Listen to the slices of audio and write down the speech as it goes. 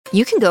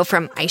You can go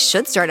from I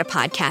should start a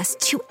podcast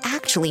to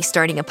actually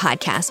starting a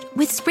podcast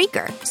with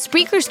Spreaker.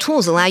 Spreaker's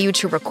tools allow you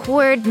to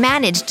record,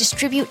 manage,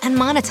 distribute, and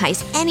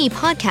monetize any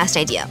podcast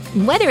idea,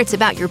 whether it's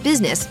about your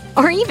business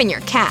or even your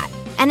cat.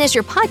 And as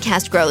your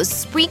podcast grows,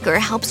 Spreaker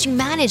helps you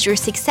manage your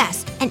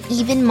success and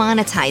even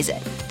monetize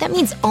it. That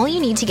means all you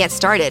need to get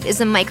started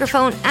is a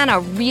microphone and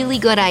a really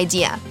good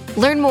idea.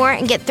 Learn more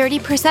and get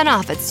 30%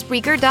 off at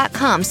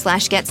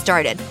Spreaker.com/get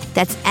started.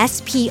 That's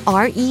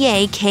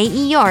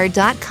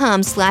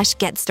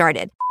SPREAKER.com/get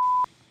started.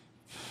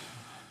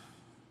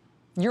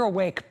 You're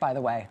awake, by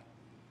the way.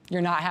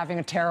 You're not having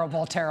a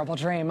terrible, terrible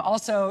dream.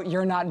 Also,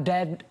 you're not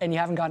dead and you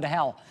haven't gone to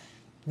hell.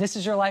 This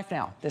is your life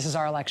now. This is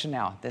our election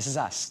now. This is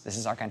us. This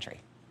is our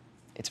country.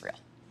 It's real.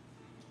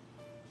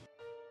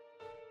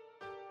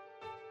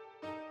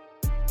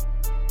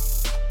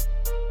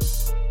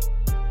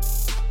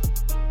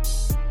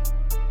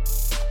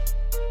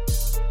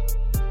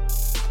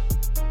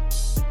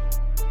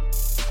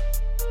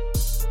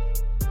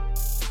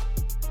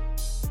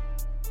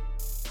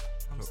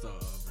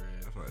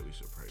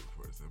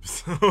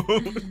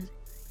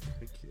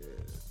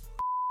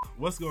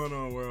 What's going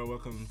on, world?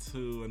 Welcome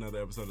to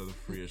another episode of the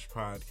Free-ish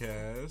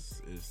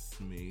Podcast. It's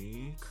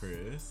me,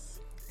 Chris.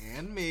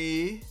 And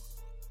me,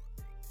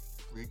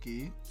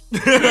 Ricky.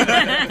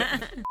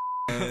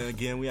 And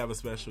again, we have a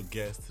special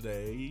guest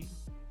today.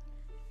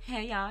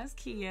 Hey, y'all, it's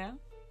Kia.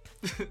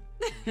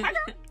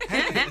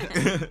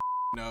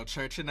 No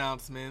church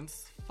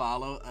announcements.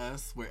 Follow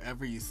us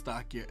wherever you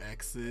stalk your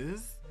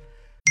exes.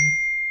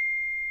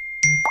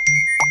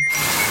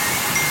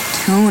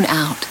 Tune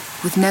out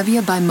with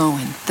Nebia by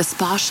Moen, the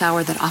spa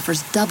shower that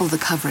offers double the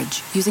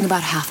coverage using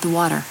about half the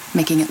water,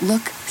 making it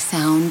look,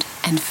 sound,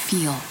 and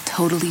feel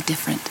totally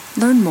different.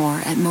 Learn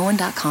more at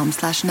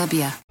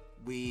moen.com/Nebia.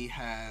 We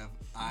have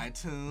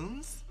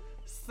iTunes,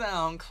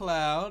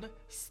 SoundCloud,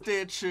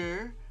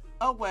 Stitcher,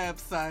 a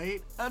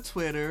website, a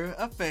Twitter,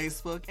 a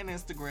Facebook, an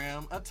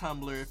Instagram, a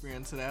Tumblr if you're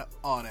into that,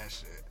 all that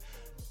shit.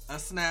 A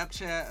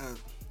Snapchat,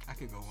 I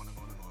could go on and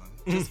on and on.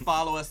 Just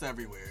follow us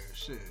everywhere,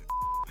 shit.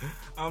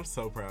 I'm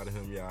so proud of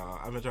him, y'all.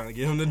 I've been trying to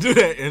get him to do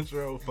that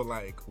intro for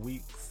like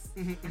weeks.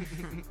 And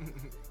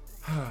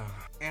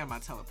my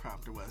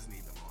teleprompter wasn't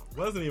even on.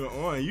 Wasn't even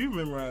on. You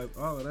memorized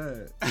all of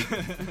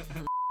that.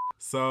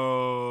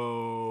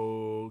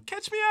 So,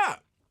 catch me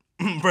up.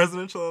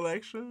 Presidential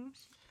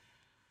elections.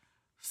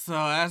 So,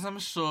 as I'm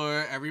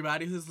sure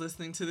everybody who's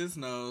listening to this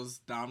knows,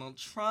 Donald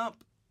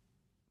Trump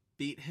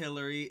beat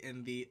Hillary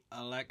in the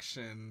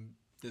election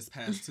this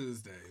past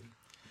Tuesday.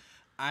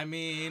 I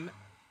mean,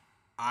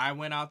 I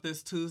went out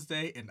this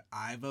Tuesday and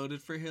I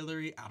voted for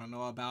Hillary. I don't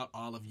know about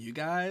all of you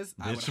guys.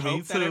 I would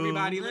hope that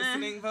everybody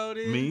listening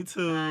voted. Me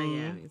too.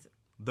 Yeah, me too.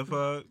 The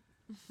fuck?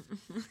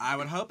 I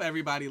would hope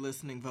everybody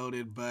listening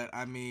voted, but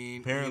I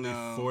mean, Apparently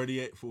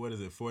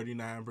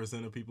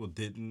 49% of people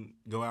didn't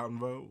go out and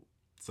vote.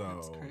 So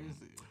That's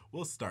crazy.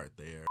 We'll start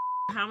there.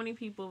 How many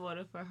people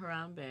voted for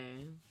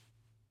Harambe?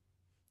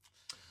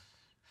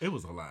 It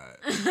was a lot.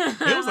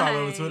 It was all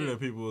over Twitter that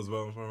people was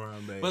voting for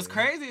Harambe. What's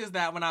crazy is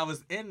that when I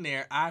was in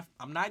there,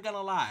 I'm not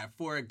gonna lie,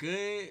 for a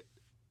good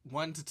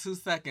 1 to 2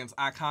 seconds,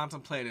 I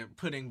contemplated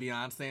putting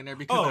Beyonce in there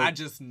because I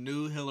just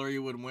knew Hillary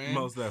would win.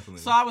 Most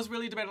definitely. So I was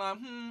really debating, like,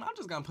 I'm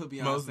just gonna put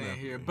Most Beyonce in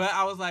here. definitely. But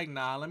I was like,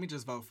 nah, let me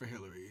just vote for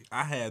Hillary.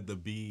 I had the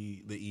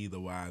B, the E, the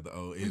Y, the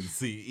O, N,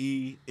 C,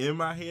 E in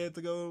my head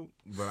to go,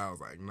 but I was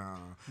like, nah.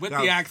 With That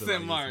the was accent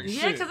still mark. easy.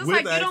 Yeah, because it's With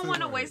like the you don't accent want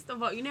to mark. waste the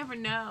vote. You never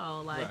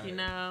know, like, Right. you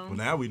know. Well,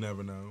 now we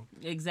never know.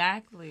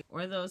 Exactly.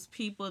 Or those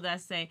people that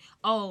say,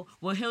 oh,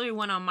 well, Hillary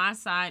won on my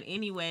side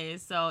anyway,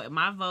 so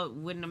my vote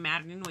wouldn't have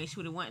mattered anyway. She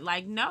would have won.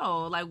 Like, no.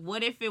 Like,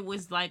 what if it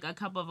was, like, a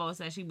couple of votes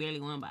that she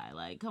barely won by?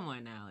 Like, come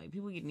on now. Like,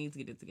 people need to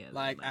get it together.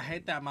 Like, I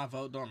hate that my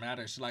vote don't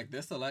matter. Like,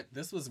 this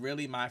was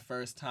really my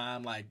first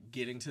time, like,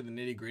 getting to the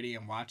nitty gritty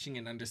and watching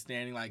and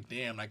understanding, like,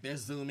 damn, like, they're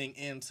zooming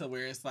into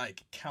where it's,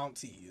 like,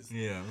 counties.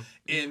 Yeah.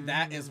 And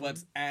that is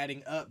what's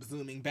adding up,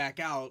 zooming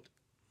back out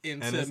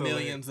And into it's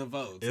millions of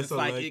votes. it's It's a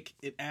like, leg-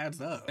 it adds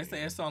up. They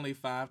say it's only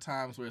 5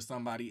 times where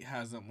somebody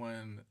hasn't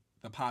won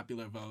the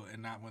popular vote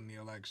and not won the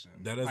election.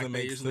 That doesn't like,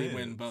 make they usually sense.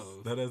 win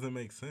both. That doesn't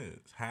make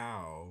sense.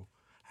 How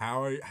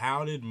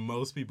did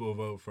most people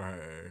vote for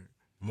her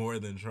more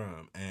than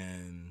Trump?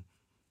 And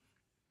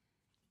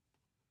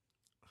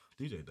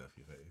DJ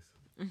Duffy face.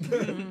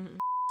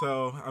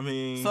 So, I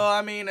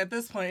mean, at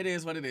this point, it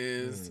is what it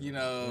is. You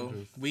know,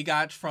 we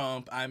got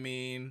Trump. I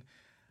mean,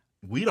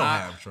 we don't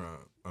have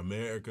Trump.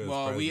 America's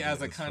well, we president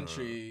as a is Trump.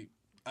 country,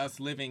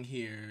 us living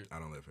here. I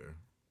don't live here.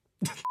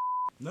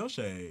 No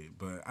shade,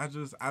 but I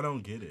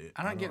don't get it.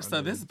 I don't get.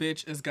 So this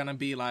bitch is gonna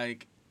be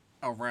like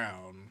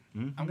around.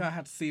 I'm gonna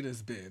have to see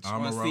this bitch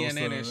on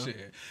CNN and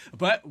shit.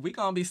 But we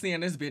gonna be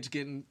seeing this bitch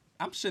getting.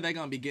 I'm sure they're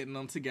gonna be getting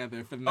them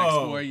together for the next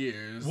 4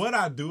 years. What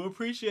I do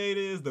appreciate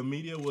is the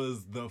media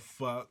was the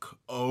fuck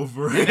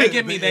over And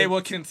it. they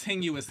will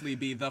continuously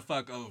be the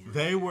fuck over.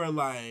 They were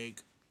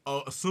like,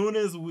 oh, as soon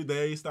as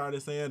they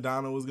started saying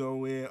Donald was gonna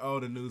win,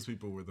 the news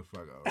people were the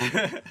fuck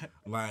over.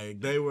 Like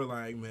they were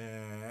like,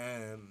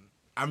 man,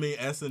 I mean,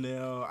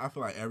 SNL, I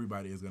feel like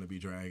everybody is going to be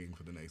dragging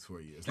for the next 4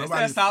 years. They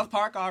said South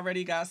Park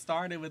already got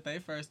started with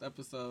their first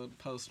episode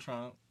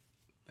post-Trump.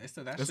 They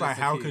said that. It's like,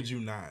 how could you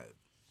not?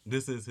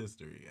 This is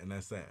history, and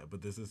that's sad,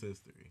 but this is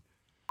history.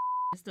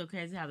 It's still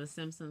crazy how The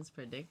Simpsons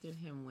predicted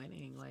him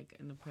winning, like,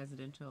 in the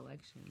presidential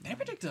election. They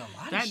predicted a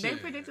lot of shit. They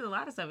predicted a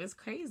lot of stuff. It's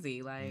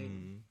crazy. Like,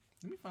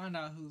 let me find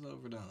out who's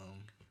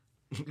overdone.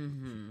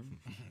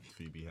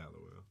 Phoebe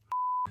Halliwell.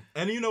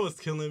 And you know what's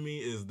killing me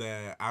is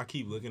that I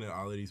keep looking at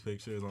all of these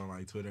pictures on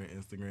like Twitter and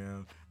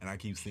Instagram, and I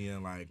keep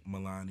seeing like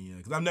Melania,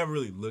 because I've never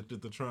really looked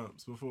at the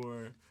Trumps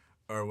before,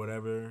 or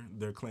whatever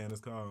their clan is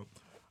called.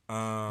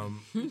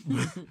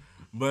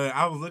 But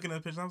I was looking at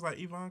the pictures, I was like,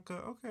 Ivanka,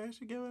 okay,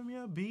 she giving me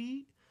a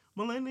beat.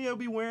 Melania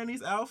be wearing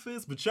these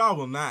outfits, but y'all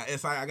will not.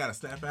 It's like I gotta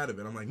snap out of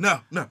it. I'm like, no,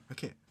 I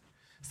can't.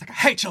 It's like, I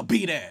hate your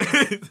beat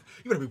ass.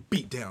 You gotta be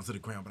beat down to the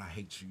ground, but I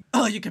hate you.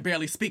 Oh, you can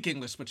barely speak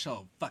English, but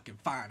your fucking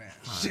fine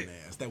ass. Fine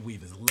ass. That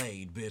weave is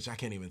laid, bitch. I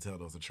can't even tell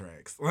those are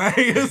tracks. Like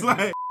it's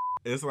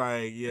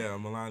like, yeah,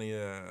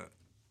 Melania,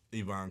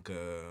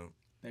 Ivanka.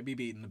 They be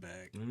beating the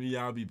bag. Maybe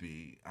y'all be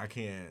beat. I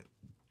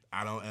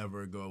don't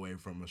ever go away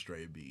from a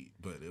straight beat,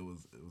 but it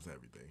was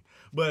everything.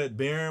 But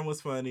Barron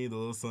was funny. The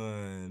little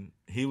son,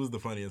 he was the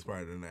funniest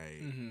part of the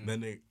night. Mm-hmm.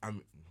 Then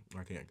I'm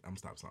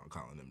stop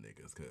calling them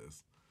niggas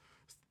because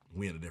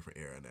we in a different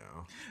era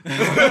now.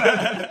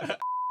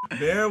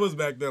 Barron was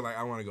back there like,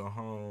 I want to go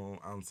home.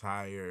 I'm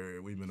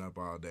tired. We've been up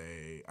all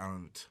day.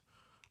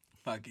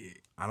 Fuck it.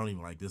 I don't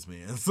even like this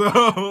man.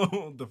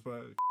 So the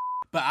fuck.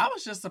 But I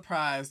was just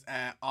surprised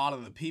at all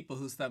of the people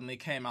who suddenly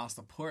came out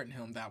supporting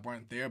him that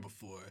weren't there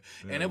before.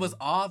 Yeah. And it was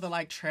all the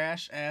like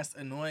trash-ass,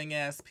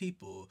 annoying-ass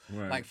people.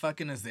 Right. Like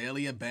fucking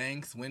Azalea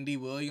Banks, Wendy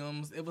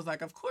Williams. It was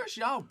like, of course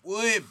y'all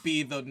would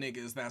be the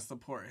niggas that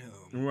support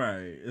him.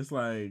 Right. It's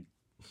like...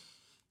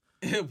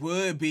 It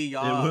would be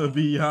y'all. It would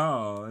be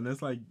y'all. And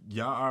it's like,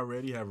 y'all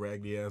already have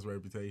raggedy-ass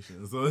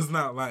reputation. So it's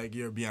not like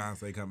you're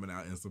Beyonce coming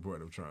out in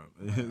support of Trump.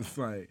 It's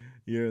like,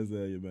 you're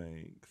Azalea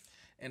Banks.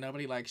 And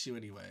nobody likes you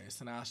anyway.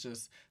 So now it's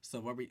just,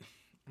 I'm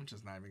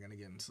just not even going to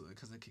get into it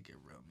because it could get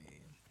real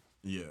mean.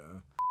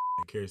 Yeah.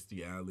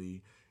 Kirstie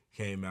Alley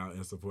came out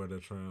in support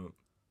of Trump,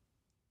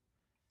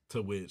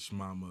 to which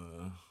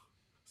Mama,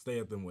 stay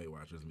at them Weight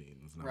Watchers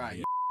meetings. No, right.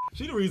 Yeah.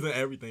 She the reason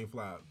everything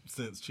flopped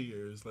since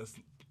Cheers.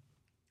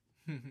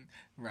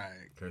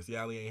 Right. Kirstie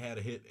Alley ain't had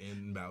a hit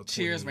in about 20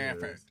 Cheers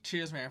years.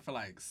 Cheers ran for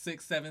like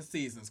 6-7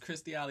 seasons.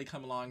 Kirstie Alley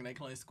come along and they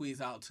can only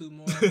squeeze out 2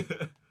 more.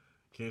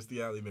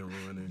 Kirstie Alley been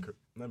ruining.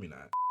 Let me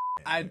not.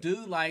 I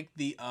do like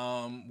the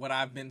what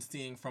I've been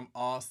seeing from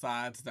all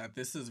sides, that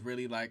this is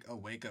really like a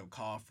wake up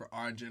call for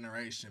our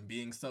generation,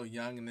 being so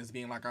young and this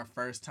being like our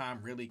first time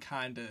really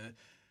kind of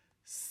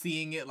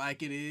seeing it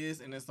like it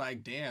is, and it's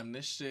like, damn,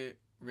 this shit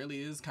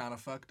really is kind of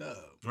fucked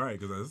up. Right,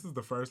 because this is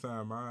the first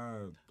time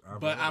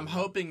I'm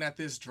hoping that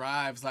this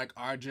drives like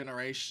our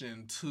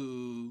generation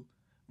to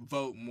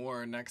vote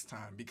more next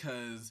time,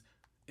 because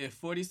if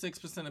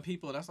 46% of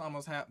people, that's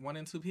almost 1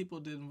 in 2 people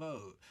didn't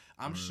vote.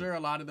 I'm sure a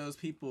lot of those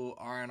people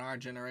are in our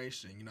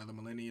generation, you know, the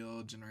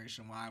millennial,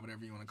 Generation Y,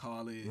 whatever you want to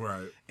call it.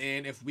 Right.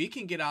 And if we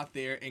can get out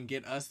there and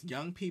get us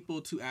young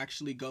people to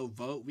actually go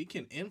vote, we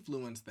can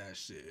influence that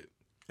shit.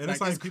 And it's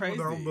like people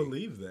don't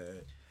believe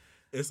that.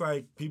 It's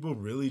like people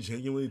really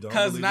genuinely don't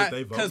believe that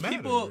they vote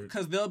matters.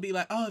 Because they'll be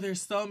like, oh,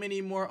 there's so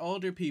many more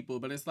older people.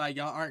 But it's like,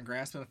 y'all aren't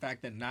grasping the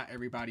fact that not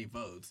everybody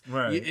votes.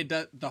 Right.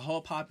 The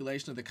whole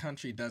population of the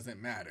country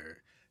doesn't matter.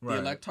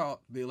 Right.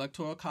 The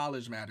electoral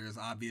college matters,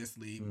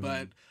 obviously,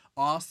 but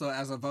also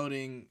as a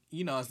voting,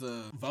 you know, as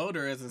a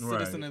voter, as a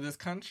citizen of this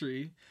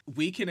country,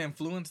 we can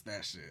influence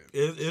that shit.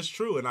 It's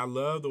true, and I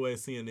love the way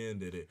CNN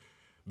did it,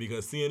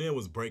 because CNN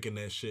was breaking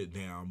that shit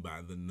down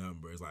by the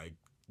numbers. Like,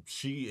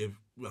 if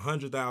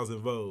 100,000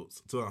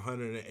 votes to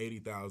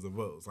 180,000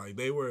 votes, like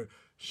they were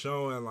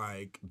showing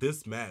like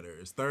this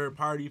matters. Third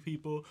party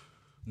people,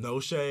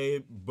 no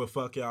shade, but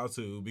fuck y'all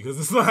too, because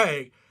it's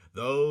like.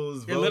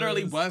 Those voters, it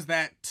literally was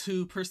that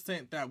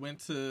 2% that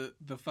went to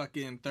the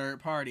fucking third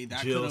party.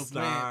 That Jill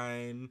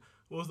Stein.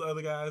 What was the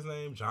other guy's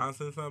name?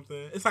 Johnson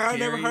something. It's like, I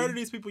never heard of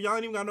these people. Y'all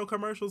ain't even got no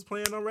commercials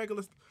playing on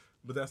regular.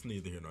 But that's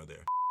neither here nor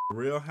there.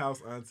 Real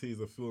House Aunties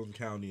of Fulton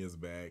County is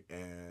back,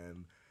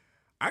 and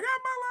I got my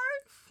life.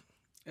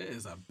 It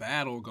is a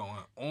battle going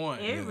on.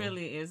 It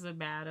really is a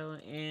battle.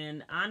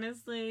 And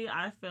honestly,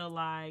 I feel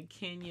like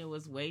Kenya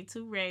was way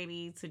too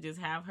ready to just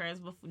have hers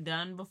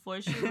done before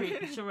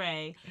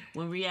Sheree.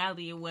 When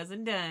reality, it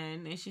wasn't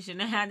done. And she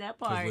shouldn't have had that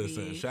party.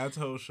 Listen,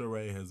 Chateau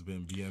Sheree has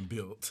been being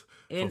built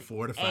for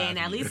 4 to 5 years. And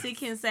at least it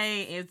can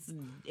say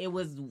it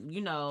was,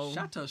 you know,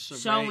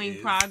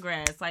 showing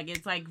progress. Like,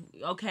 it's like,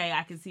 okay,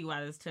 I can see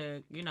why this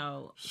took, you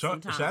know, some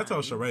time. Chateau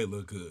Sheree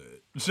look good.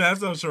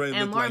 Chateau Sheree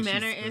and look more like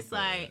manner, it's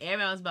like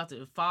everyone was about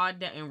to fall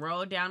down and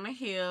roll down the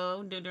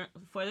hill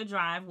for the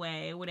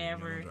driveway,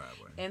 whatever.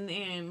 And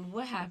then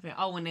what happened?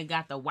 Oh, when they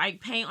got the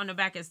white paint on the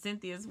back of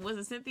Cynthia's, was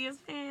it Cynthia's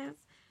pants?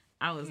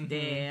 I was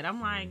dead. I'm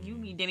like, you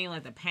didn't even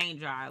let the paint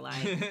dry.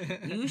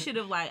 Like, you should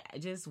have, like,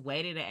 just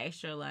waited an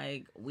extra,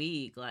 like,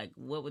 week. Like,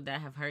 what would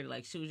that have hurt?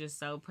 Like, she was just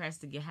so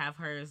pressed to have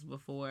hers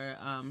before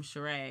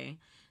Sheree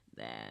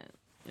that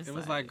it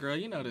was like, girl,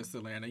 you know this,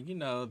 Atlanta. You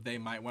know they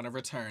might want to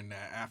return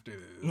that after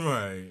this.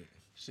 Right.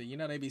 Shit, you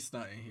know they be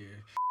stunting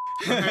here.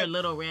 Her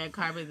little red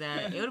carpet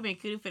that it would have been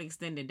cute if it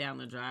extended down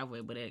the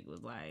driveway, but it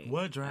was like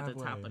what at driveway?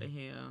 the top of the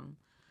hill.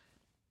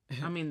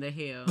 I mean the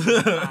hill.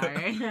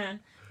 Sorry.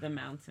 The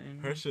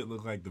mountain. Her shit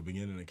look like the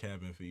beginning of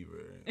Cabin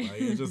Fever.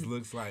 Like it just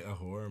looks like a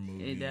horror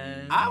movie. It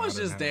does. I was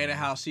just dead at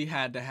how she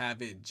had to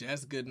have it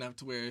just good enough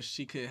to where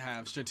she could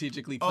have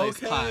strategically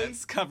placed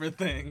pots cover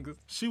things.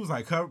 She was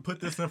like,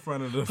 put this in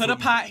front of the Put a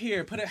pot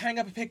here. Hang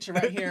up a picture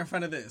right here in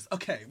front of this.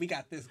 Okay, we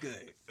got this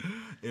good.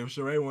 If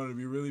Sheree wanted to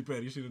be really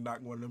petty, she'd have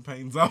knocked one of them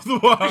paintings off the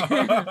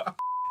wall.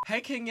 Hey,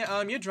 Kenya,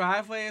 your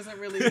driveway isn't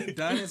really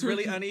done. It's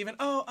really uneven.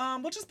 Oh,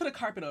 we'll just put a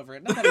carpet over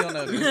it. Nobody will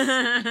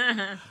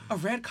notice. A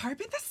red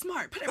carpet? That's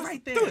smart. Put it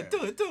right there.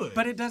 Do it.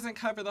 But it doesn't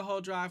cover the whole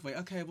driveway.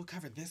 Okay, we'll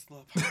cover this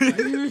little part.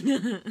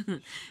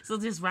 Right. So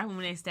just right when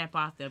they step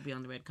off, they'll be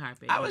on the red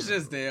carpet. I was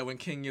just there when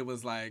Kenya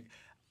was like,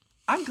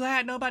 I'm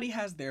glad nobody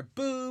has their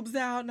boobs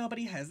out.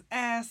 Nobody has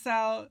ass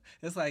out.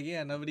 It's like,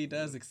 yeah, nobody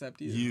does except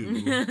you.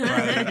 You.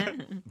 Right?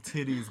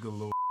 Titties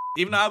galore.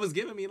 Even though I was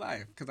giving me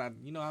life, because I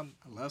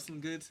love some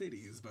good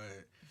titties,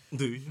 but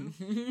do you?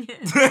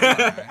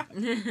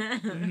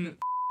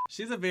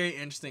 She's a very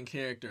interesting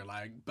character,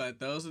 like, but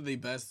those are the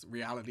best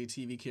reality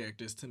TV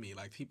characters to me.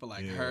 Like people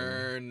like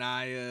her,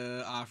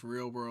 Naya off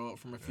Real World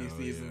from a few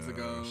seasons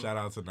ago. Shout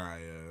out to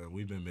Naya.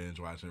 We've been binge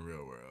watching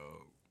Real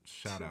World.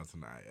 Shout out to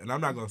Naya. And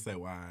I'm not gonna say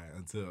why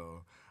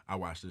until I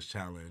watch this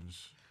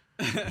challenge.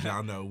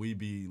 Y'all know we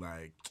be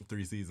like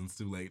 3 seasons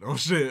too late on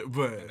shit,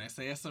 but and they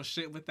say some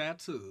shit with that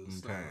too.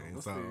 Okay,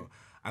 so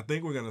I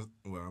think we're gonna.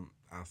 Well,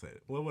 I'll say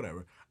it. Well,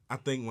 whatever. I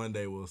think one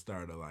day we'll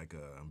start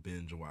a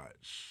binge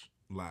watch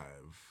live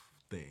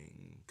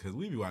thing because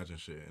we be watching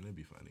shit and it'd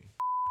be funny.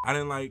 I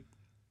didn't like.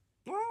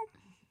 Well,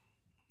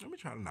 let me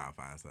try to not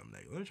find something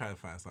negative. Let me try to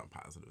find something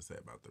positive to say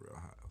about the Real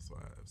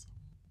Housewives.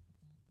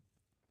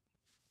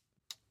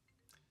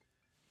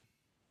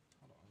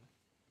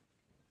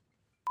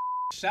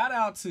 Shout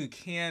out to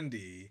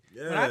Candy.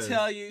 Yes. When I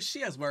tell you, she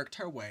has worked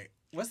her way.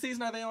 What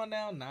season are they on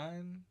now?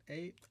 9,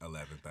 8?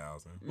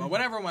 11,000. Well,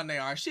 whatever one they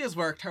are, she has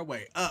worked her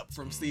way up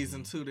from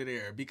season 2 to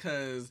there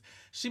because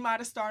she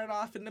might have started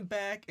off in the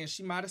back and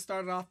she might have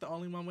started off the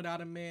only one without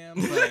a man,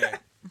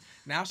 but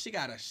now she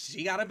got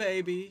a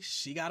baby,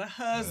 she got a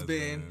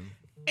husband,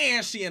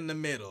 and she in the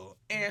middle,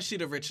 and she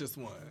the richest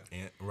one.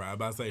 And right,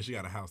 about to say she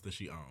got a house that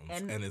she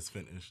owns and it's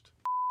finished.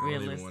 I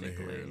don't even want to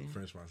hear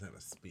French Montana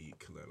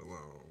speak, let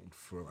alone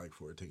for like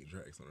 14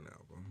 tracks on an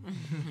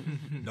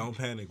album. Don't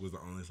Panic was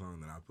the only song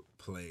that I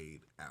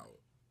played out,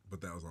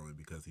 but that was only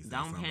because he said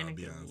Don't something Panic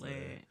about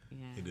Beyonce.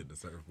 Yeah. He did the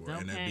surfboard,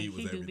 Don't and that Panic, beat was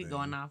he everything. do be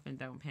going off and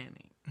Don't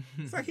Panic.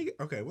 It's like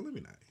okay, well let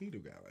me not. He do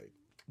got like,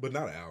 but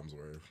not an album's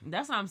worth.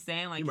 That's what I'm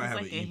saying. Like he he's might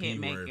like have a an hit EP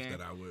maker. worth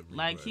that I would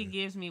like replay. he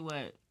gives me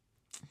what.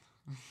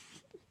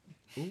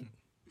 Ooh.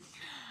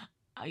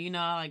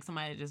 Like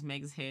somebody that just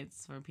makes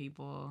hits for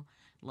people.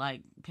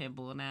 Like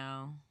Pitbull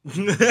now.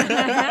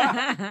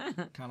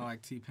 Kind of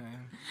like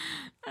T-Pain.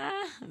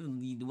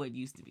 What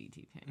used to be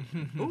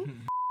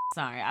T-Pain.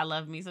 Sorry, I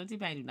love me some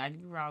T-Pain. Do not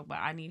get me wrong, but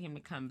I need him to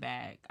come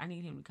back. I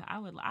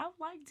would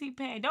like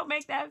T-Pain. Don't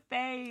make that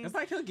face. It's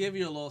like he'll give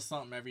you a little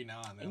something every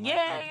now and then.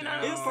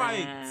 Yeah, It's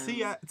like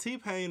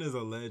T-Pain is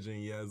a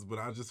legend, yes, but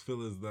I just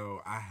feel as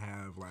though I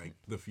have like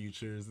the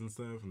futures and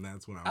stuff, and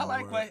that's when I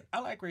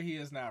like where he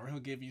is now, where he'll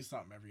give you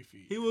something every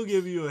few years. He will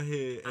give you a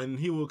hit, and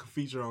he will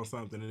feature on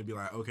something, and it'll be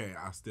like, okay,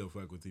 I still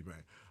fuck with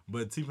T-Pain.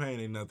 But T-Pain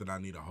ain't nothing I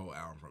need a whole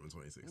album from in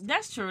 2016.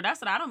 That's true.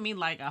 That's what I don't mean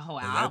like a whole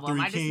album.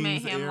 I just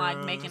meant him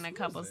like making a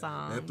couple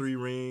songs. That 3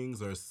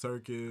 Rings or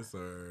Circus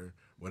or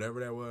whatever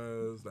that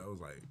was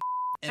like.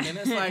 And then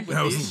it's like with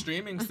these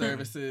streaming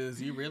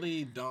services, you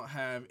really don't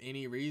have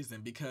any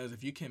reason because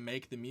if you can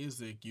make the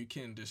music, you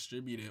can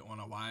distribute it on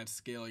a wide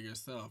scale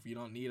yourself. You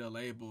don't need a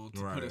label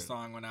to put a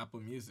song on Apple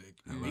Music.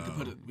 We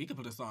could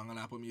put a song on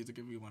Apple Music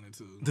if we wanted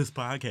to. This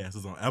podcast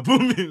is on Apple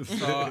Music.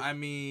 So I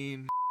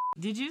mean,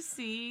 did you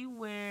see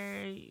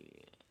where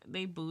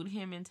they booed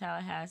him in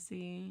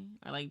Tallahassee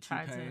or like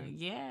tried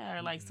to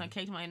or like some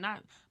case like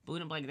not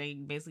booed him, like they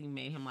basically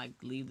made him like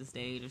leave the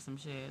stage or some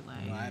shit.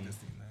 Like no, I haven't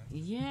seen that.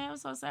 Yeah, it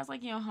was so sad. It's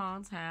like your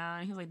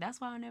hometown. He was like, "That's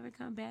why I never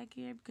come back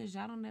here because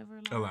y'all don't never."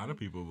 Like, a lot of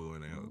people boo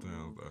in their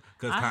hometowns though,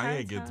 because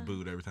Kanye gets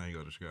booed every time he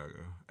go to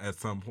Chicago. At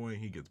some point,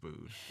 he gets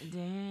booed.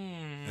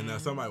 Damn. And now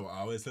somebody will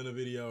always send a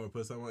video or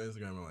put something on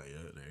Instagram. I'm like,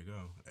 yeah, there you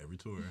go, every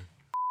tour.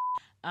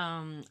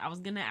 I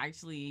was gonna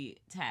actually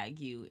tag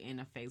you in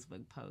a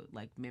Facebook post,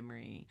 like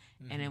memory,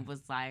 and it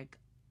was like,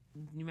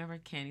 you remember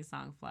Candy's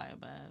song "Fly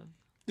Above"?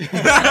 I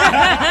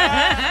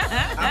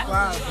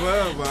fly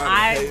above.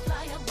 I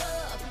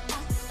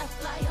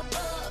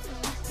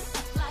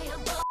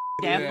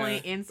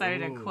definitely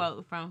inserted a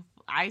quote from.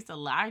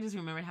 I just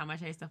remembered how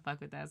much I used to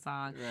fuck with that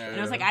song. Right. And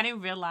it was like, I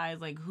didn't realize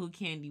like who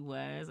Candy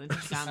was until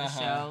she got on the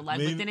show. Like,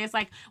 but then it's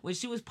like, when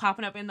she was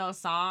popping up in those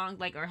songs,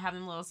 like, or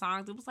having little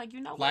songs, it was like,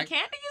 you know, like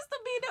Candy used to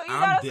be there. You know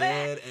what I'm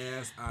saying? dead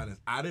ass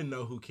honest. I didn't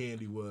know who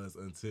Candy was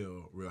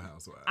until Real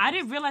Housewives. I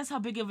didn't realize how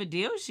big of a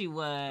deal she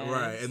was.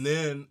 Right. And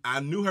then I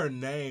knew her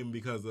name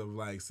because of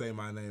like Say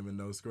My Name and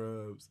No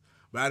Scrubs.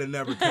 But I didn't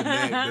never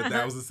connect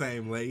that was the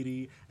same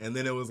lady. And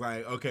then it was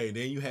like, okay,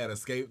 then you had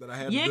Escape that I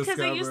had to discover. Yeah, because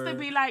it used to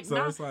be like, so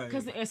no, it's like,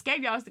 because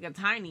Escape, y'all used to get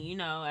Tiny, you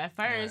know, at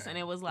first. And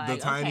it was like, the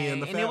Tiny okay.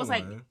 and the and fat it was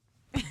like, one.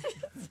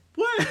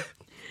 What?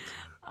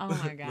 oh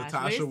my gosh.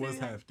 Latasha was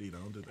hefty.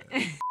 Don't do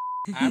that.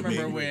 I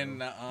remember when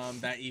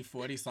that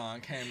E40 song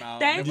came out.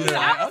 Thank you. Like,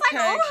 I was okay,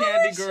 like, oh,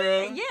 Candy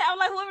Girl. Yeah, I'm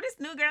like, whoever this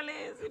new girl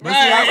is. But see,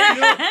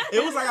 I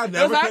still, it was like I I was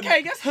never like, could.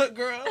 okay, guess Hook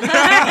Girl.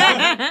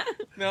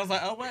 And I was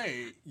like, oh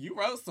wait, you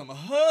wrote some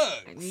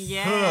hooks.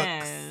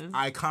 Yes.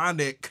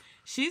 Iconic.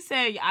 She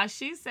said,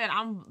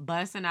 I'm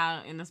busting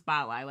out in the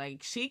spotlight.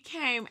 Like, she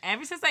came,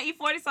 ever since that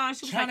E40 song,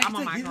 she was like, I'm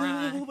on my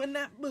grind. With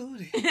that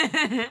booty.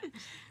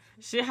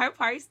 Her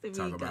part used to be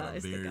Talk about a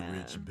used to very go.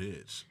 rich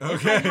bitch. It's like,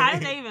 Okay. how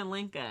did they even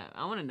link up?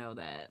 I want to know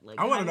that. Like,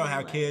 I want to know did how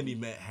they, like- Candy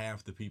met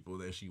half the people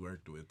that she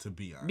worked with, to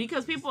be honest.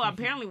 Because people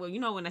apparently, well, you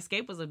know, when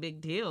Escape was a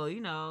big deal,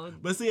 you know.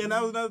 But see, and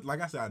that was another,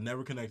 like I said, I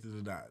never connected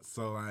the dots.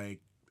 So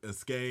like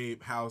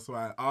Escape,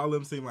 Housewives, all of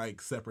them seem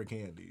like separate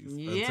candies.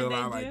 Yeah, until they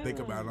I like do. think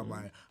about it, I'm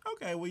like,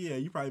 okay, well yeah,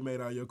 you probably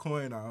made all your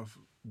coin off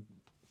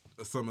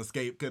some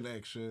Escape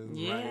connections.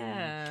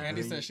 Yeah. Right?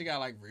 Candy said she got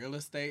like real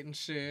estate and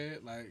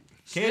shit. Like,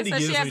 Candy so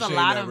gives she has me a she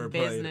lot never of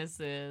played.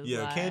 businesses.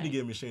 Yeah, like, Candy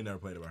give me she ain't never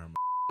played about her.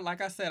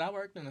 like I said, I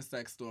worked in a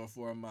sex store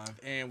for a month,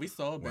 and we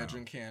sold Wow.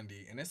 bedroom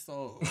candy, and it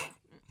sold.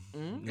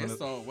 Mm-hmm. It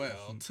sold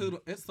well.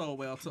 It sold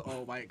well to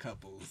old white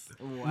couples.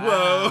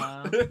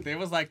 Wow. There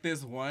was like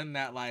this one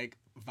that like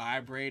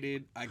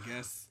vibrated, I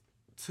guess,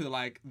 to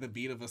like the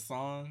beat of a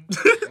song.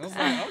 I was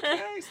like,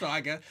 okay. So I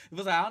guess it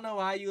was like, I don't know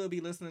why you would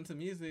be listening to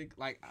music.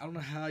 Like, I don't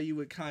know how you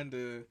would kind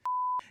of.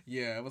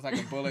 Yeah, it was like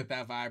a bullet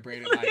that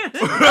vibrated.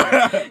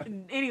 Like,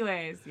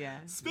 Anyways, yeah.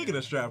 Speaking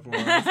of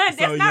strap-ons, That's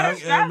so not a Young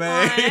strap-on.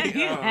 M.A.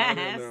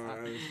 Yes.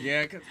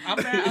 yeah, cause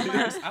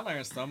I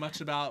learned so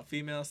much about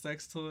female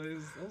sex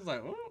toys. I was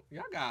like, oh,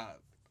 y'all got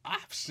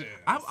options.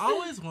 I've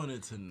always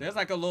wanted to know. There's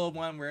like a little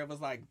one where it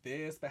was like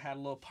this, that had a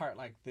little part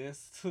like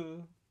this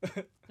too.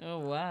 Oh,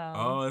 wow.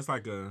 Oh, it's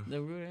like a.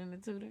 The rooter and the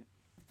tutor.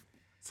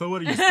 So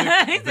what do you stick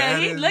He said, that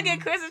he in? look at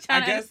Chris and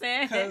trying to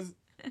understand. because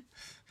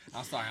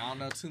I'm sorry, I don't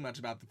know too much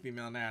about the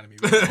female anatomy,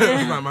 It's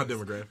not my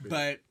demographic.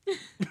 but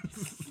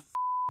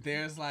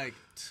there's like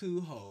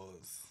 2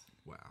 holes.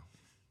 Wow,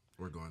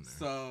 we're going there.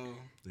 So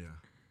Yeah.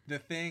 the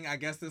thing, I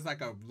guess, is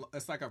like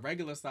it's like a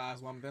regular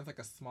size one, but there's like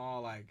a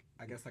small, like,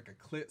 I guess like a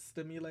clit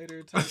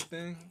stimulator type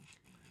thing.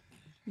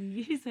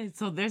 He said,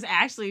 so there's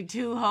actually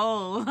 2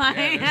 holes.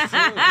 Like, there's 2.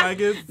 Like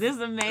it's this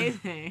is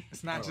amazing.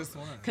 It's not just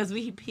one. Because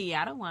we pee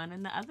out of one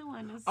and the other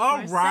one is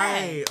all for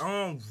right, sex.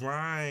 all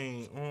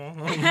right, all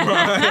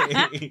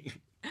right.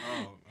 Oh,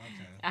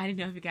 okay. I didn't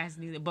know if you guys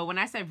knew that. But when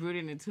I said rooter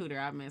and the tutor,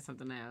 I meant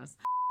something else.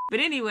 But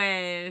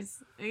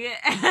anyways,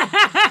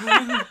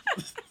 yeah.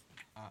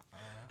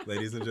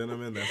 Ladies and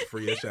gentlemen, that's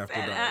free-ish after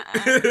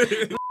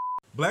dark.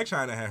 Black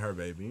China had her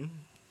baby.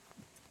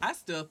 I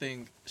still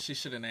think she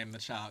should have named the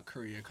child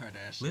Korea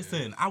Kardashian.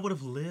 Listen, I would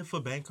have lived for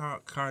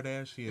Bangkok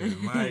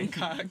Kardashian. Like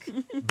Cock.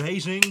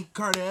 Beijing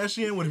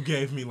Kardashian would have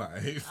gave me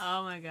life.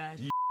 Oh my gosh.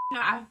 You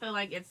know, I feel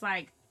like it's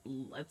like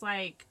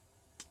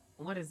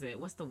what is it?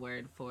 What's the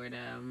word for it?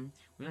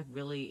 We're like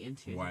really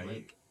into White?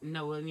 like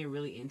no, when you're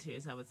really into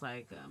yourself, it's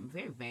like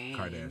very vain.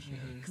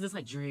 Kardashian. Because it's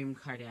like Dream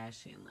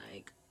Kardashian,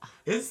 like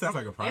It sounds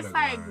like a product it's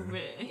like line.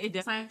 it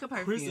does like a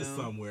perfume. Chris is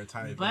somewhere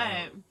typing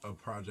but a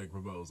project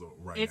proposal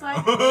right it's now.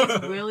 like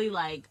it's really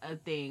like a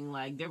thing.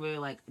 Like they're really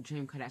like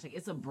Dream Kardashian.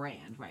 It's a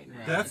brand right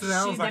now. That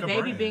sounds She's like the a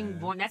baby brand. being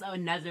born. That's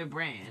another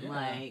brand. Yeah.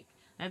 Like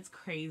that's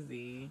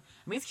crazy.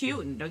 I mean, it's cute.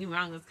 And don't get me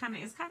wrong. It's kind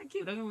of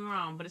cute. Don't get me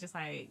wrong. But it's just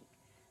like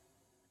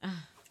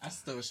I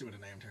still wish she would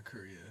have named her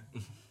Korea.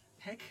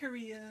 Hey,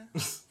 Korea.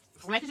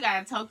 like you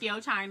got Tokyo,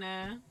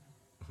 China.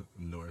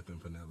 North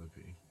and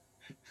Penelope.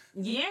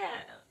 Yeah,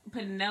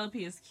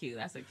 Penelope is cute.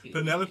 That's a cute.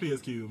 Penelope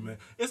is cute, man.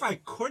 It's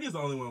like Courtney's the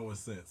only one with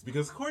sense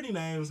because Courtney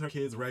names her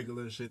kids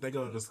regular shit. They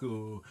go to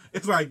school.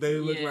 It's like they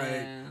look like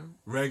Yeah.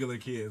 regular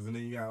kids, and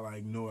then you got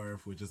like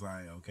North, which is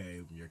like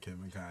okay, you're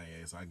Kim and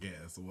Kanye, so I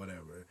guess or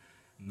whatever.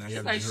 Now you It's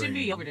have like Dream. should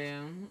be over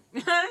them.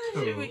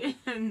 Should be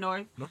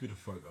North. North be the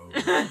fuck over.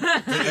 In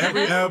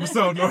every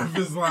episode, North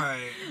is like,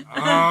 oh,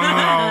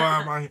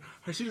 am I?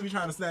 She just be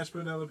trying to snatch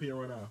Penelope and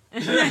run off.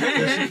 And she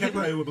can't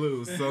play with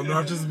blues, so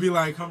North just be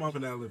like, come on,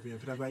 Penelope, and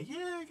Penelope's like,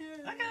 yeah,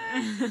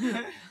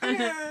 I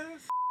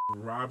guess.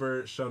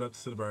 Robert showed up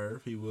to the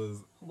birth. He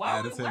was Why?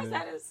 at Why's attendance.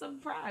 that a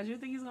surprise? You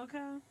think he's gonna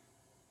come?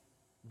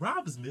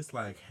 Rob's missed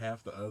like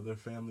half the other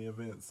family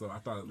events, so I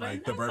thought But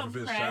like the not birth some of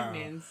his child.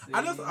 pregnancy.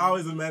 I just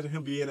always imagine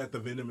him being at the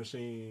vending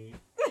machine.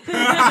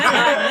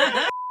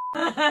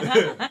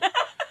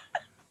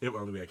 It would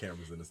only be had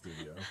cameras in the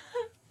studio.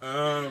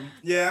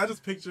 Yeah, I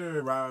just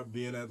picture Rob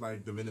being at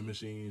like the vending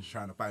machines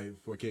trying to fight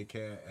for Kit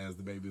Kat as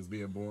the baby was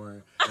being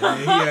born, and then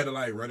he had to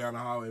like run down the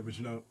hallway, but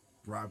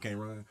Rob can't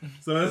run,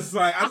 so it's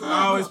like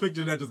I always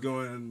picture that just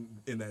going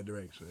in that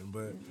direction.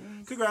 But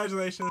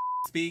congratulations.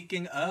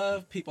 Speaking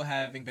of people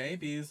having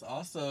babies,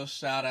 also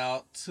shout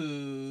out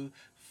to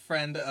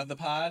friend of the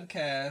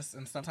podcast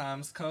and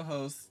sometimes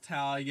co-host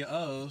Talia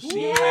O.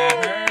 She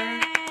had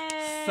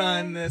her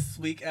son this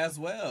week as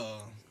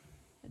well.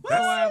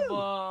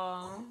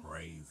 Adorable.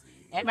 Crazy.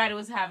 Everybody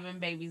was having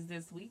babies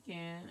this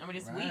weekend. I mean,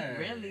 this week, Right.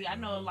 really. I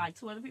know like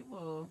 2 other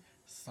people.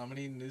 So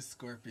many new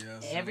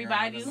Scorpios.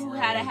 Everybody who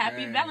had a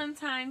happy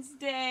Valentine's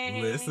Day.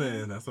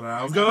 Listen, that's what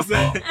I was gonna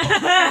say.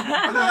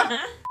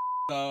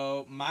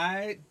 So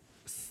my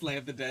slay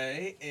of the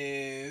day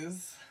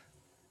is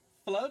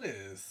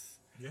Flotus.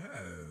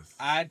 Yes.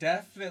 I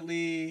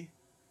definitely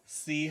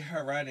see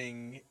her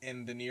running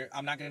in the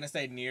I'm not going to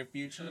say near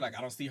future, like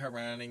I don't see her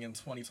running in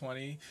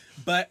 2020,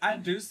 but I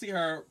do see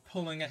her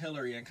pulling a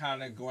Hillary and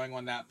kind of going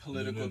on that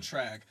political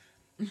track.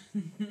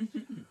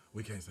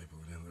 We can't say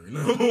Hillary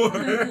no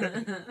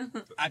more.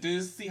 I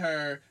do see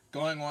her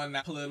going on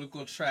that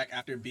political track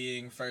after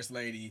being first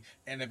lady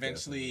and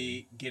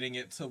eventually getting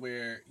it to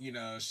where, you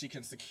know, she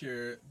can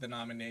secure the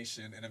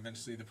nomination and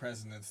eventually the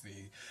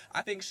presidency.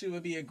 I think she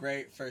would be a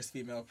great first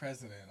female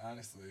president,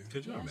 honestly.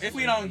 Could you imagine? If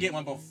we don't get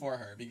one before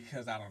her,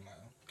 because I don't know.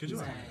 Could you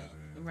Right.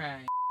 imagine?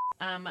 Right.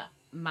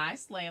 My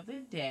slay of the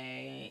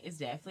day is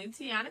definitely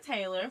Tiana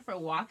Taylor for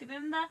walking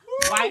in the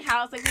White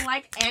House looking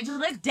like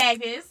Angela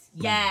Davis.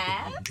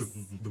 Yes.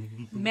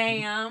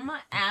 Ma'am,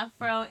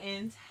 afro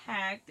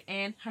intact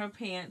and her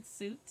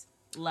pantsuit.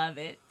 Love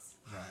it.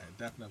 Right,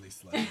 definitely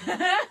slay.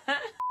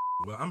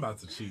 Well, I'm about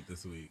to cheat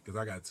this week because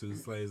I got 2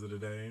 slays of the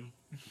day.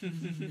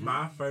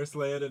 My first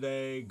slay of the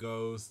day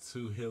goes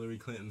to Hillary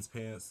Clinton's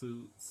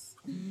pantsuits.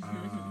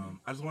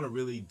 I just want to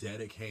really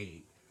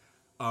dedicate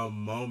a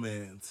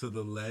moment to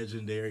the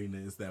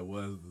legendariness that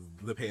was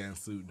the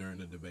pantsuit during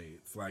the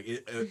debates. Like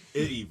it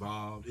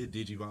evolved, it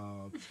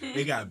digivolved,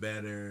 it got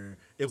better.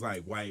 It was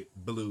like white,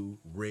 blue,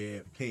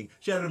 red, pink.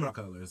 She had them all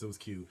colors. It was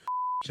cute.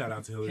 Shout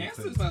out to Hillary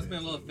Clinton. Pantsuits must have been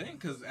a little thing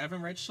because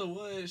Evan Rachel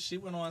Wood, she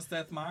went on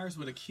Seth Meyers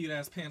with a cute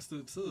ass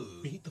pantsuit too.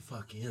 Beat the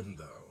fuck in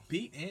though.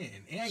 Beat in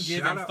and Shout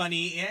giving out-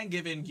 funny and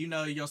giving, you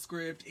know, your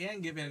script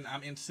and giving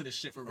I'm into the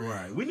shit for real.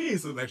 Right. We need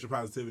some extra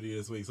positivity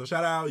this week. So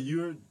shout out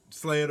your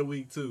slay of the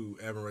week too,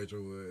 Evan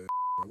Rachel Wood.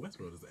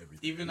 Westworld is everything.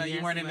 Even though you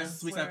Yes, weren't in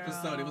this week's Westworld.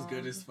 episode, it was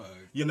good as fuck.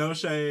 You know,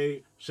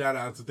 Shay, shout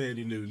out to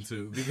Thandie Newton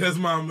too. Because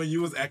Mama,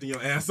 you was acting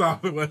your ass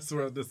off in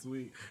Westworld this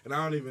week. And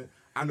I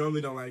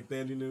normally don't like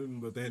Thandie Newton,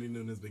 but Thandie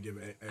Newton has been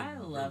giving I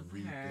love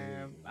everything.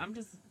 her. I'm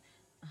just.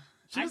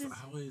 She I just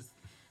just- always.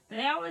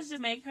 They always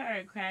just make her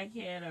a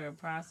crackhead or a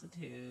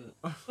prostitute.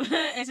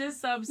 It's just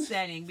so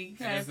upsetting And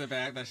because. is it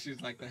bad that she's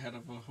like the head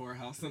of a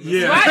whorehouse in this?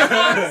 Yeah. Right, that's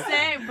what I'm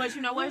saying. But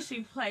you know what?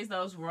 She plays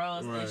those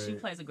roles, and she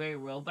Right. plays a great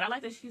role. But I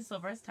like that she's so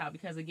versatile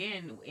because,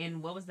 again,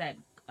 in what was that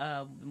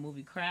the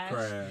movie Crash?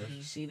 Crash.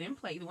 She didn't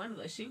play one of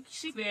those.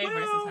 She's very Well,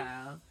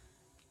 versatile.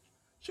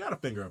 She had a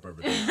finger up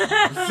everything.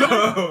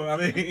 So, I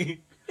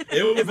mean, it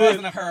It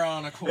wasn't her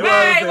on a court. It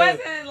Right, it wasn't,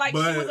 wasn't like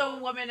but- she was a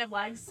woman of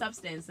like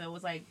substance, so it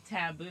was like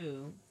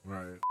taboo.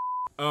 Right.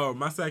 Oh,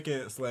 my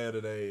second slay of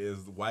the day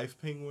is Wife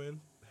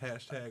Penguin.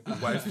 Hashtag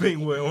Wife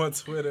Penguin on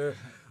Twitter.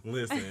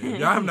 Listen, if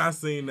y'all have not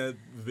seen that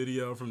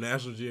video from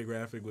National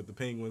Geographic with the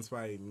penguins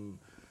fighting,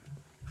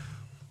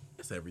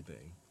 it's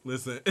everything.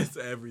 Listen, it's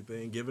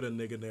everything. Give it a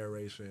nigga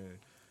narration.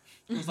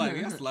 It was like,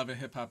 yes, loving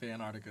hip hop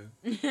Antarctica.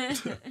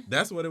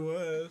 That's what it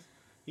was.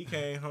 He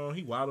came home,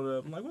 he waddled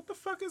up. I'm like, what the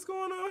fuck is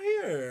going on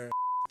here?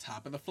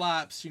 Top of the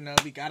flops, you know,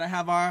 we gotta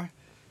have our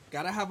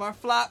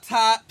flop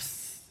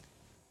tops.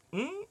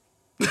 I'm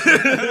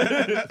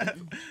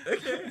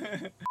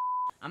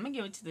gonna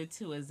give it to the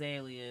 2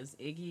 Azaleas,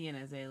 Iggy and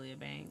Azalea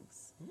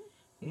Banks.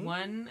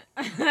 One,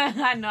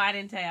 I know I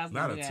didn't tell you I was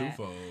Not gonna a do that.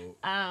 twofold.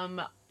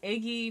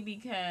 Iggy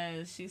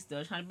because she's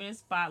still trying to be in the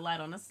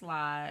spotlight on the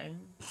slide,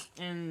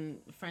 and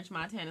French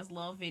Montana's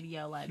little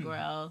video like,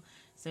 girl,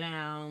 sit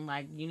down,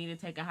 like you need to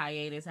take a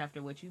hiatus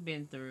after what you've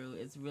been through.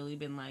 It's really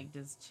been like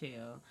just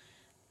chill.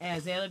 And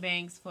Azalea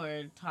Banks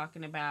for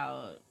talking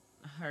about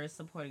her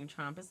supporting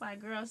Trump. It's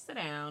like, girl, sit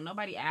down.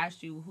 Nobody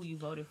asked you who you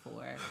voted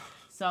for.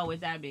 So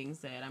with that being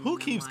said, Who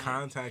keeps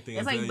contacting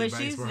it's Azalea like, but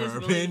Banks she's for just her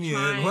really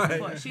opinion?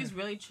 trying. Like, She's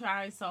really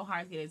trying so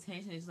hard to get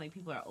attention. It's like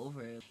people are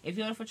over it. If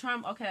you voted for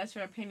Trump, okay, that's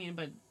your opinion.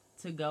 But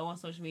to go on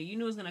social media, you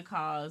knew it was gonna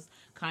cause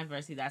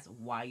controversy. That's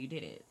why you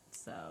did it.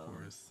 So Of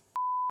course.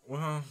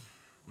 well,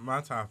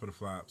 my top of the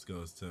flops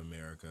goes to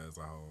America as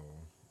a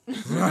whole.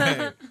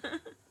 Like,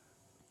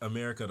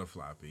 America the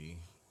floppy.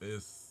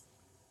 It's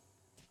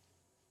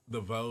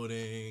the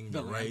voting,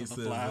 the The land of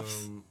the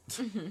flops.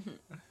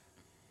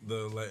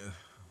 racism,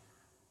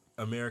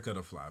 America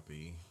the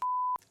floppy.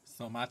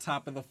 So my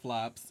top of the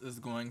flops is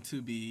going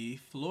to be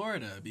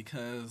Florida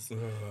because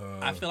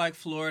I feel like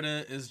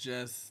Florida is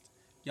just,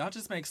 y'all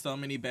just make so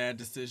many bad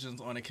decisions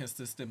on a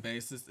consistent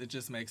basis. It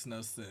just makes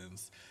no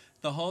sense.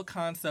 The whole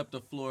concept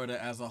of Florida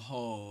as a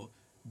whole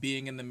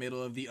being in the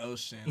middle of the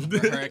ocean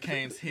where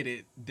hurricanes hit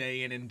it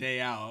day in and day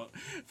out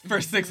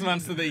for 6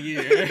 months of the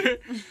year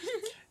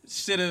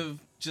should have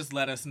just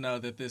let us know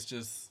that this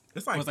just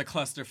was a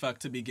clusterfuck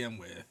to begin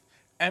with.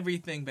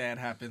 Everything bad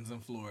happens in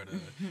Florida.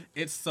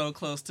 It's so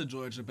close to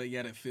Georgia, but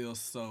yet it feels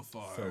so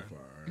far. So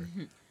far.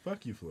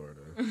 Fuck you,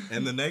 Florida.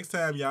 And the next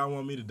time y'all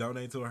want me to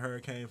donate to a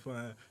hurricane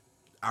fund,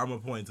 I'm going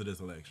to point to this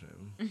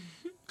election.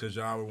 Because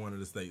y'all were one of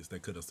the states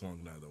that could have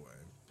swung the other way.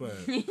 But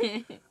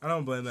I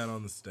don't blame that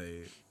on the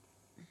state.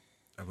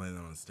 I blame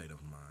that on the state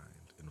of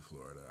mind in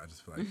Florida. I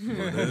just feel like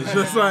Florida is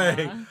just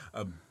like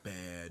a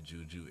bad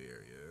juju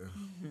area.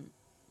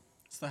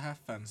 So have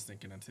fun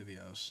sinking into the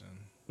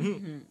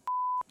ocean.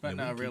 But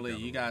no, really,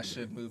 you guys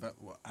should move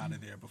out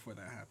of there before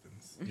that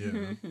happens.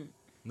 Yeah.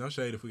 No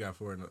shade if we got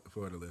Florida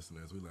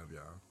listeners. We love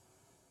y'all.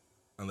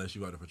 Unless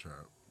you voted for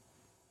Trump.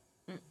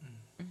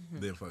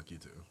 Then fuck you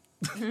too.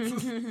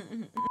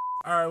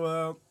 All right,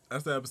 well,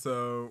 that's the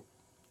episode.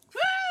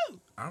 Woo!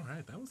 All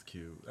right, that was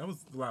cute. That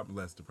was a lot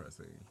less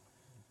depressing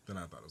than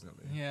I thought it was going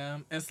to be. Yeah,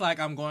 it's like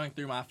I'm going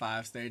through my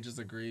 5 stages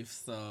of grief,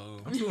 so...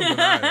 I'm still in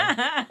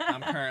denial.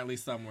 I'm currently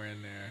somewhere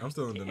in there. I'm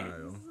still in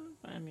denial.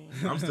 Funny.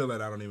 I'm still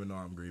at I don't even know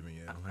I'm grieving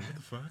yet. I'm like, what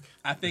the fuck?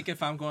 I think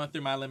if I'm going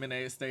through my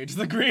lemonade stages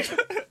of grief,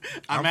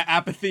 I'm at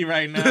apathy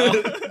right now.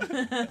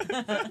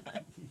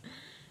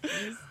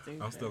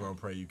 I'm still on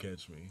Pray You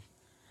Catch Me.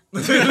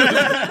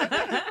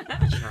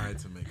 I tried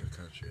to make a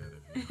country out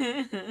of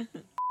you.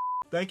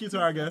 Thank you to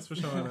our guests for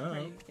showing up.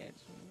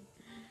 Thanks.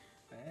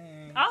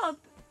 Oh,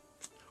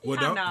 Well,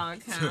 don't know.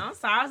 I'm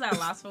sorry. I was at a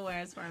loss for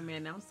words for a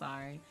minute. I'm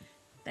sorry.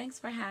 Thanks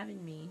for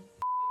having me.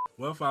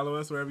 Well, follow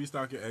us wherever you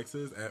stalk your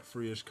exes at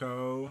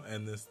FreeishCo.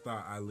 And this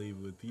thought I leave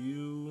with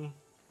you.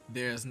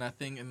 There's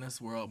nothing in this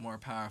world more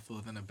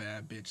powerful than a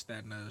bad bitch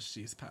that knows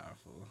she's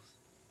powerful.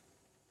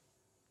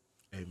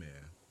 Amen.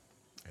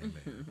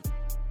 Amen.